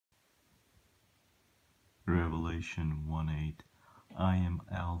Revelation 1:8. I am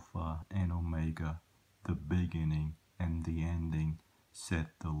Alpha and Omega, the beginning and the ending, said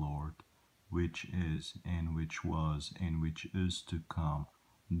the Lord, which is, and which was, and which is to come,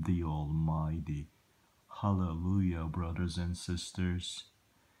 the Almighty. Hallelujah, brothers and sisters.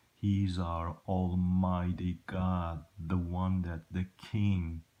 He is our Almighty God, the one that the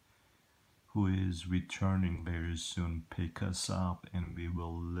King, who is returning very soon, pick us up, and we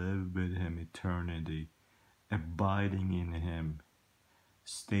will live with Him eternity, abiding in Him.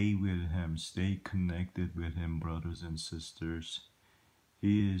 Stay with Him, stay connected with Him, brothers and sisters.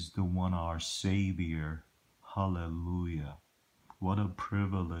 He is the one, our Savior. Hallelujah. What a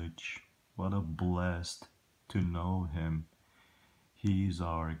privilege, what a blessed to know Him. He is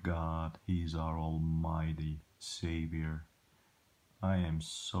our God, He is our Almighty Savior. I am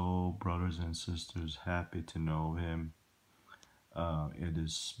so, brothers and sisters, happy to know Him. It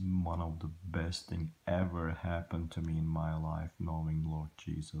is one of the best things ever happened to me in my life, knowing Lord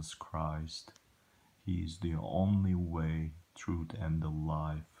Jesus Christ. He is the only way, truth, and the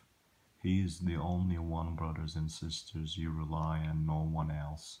life. He is the only one, brothers and sisters, you rely on, no one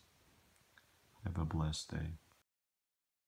else. Have a blessed day.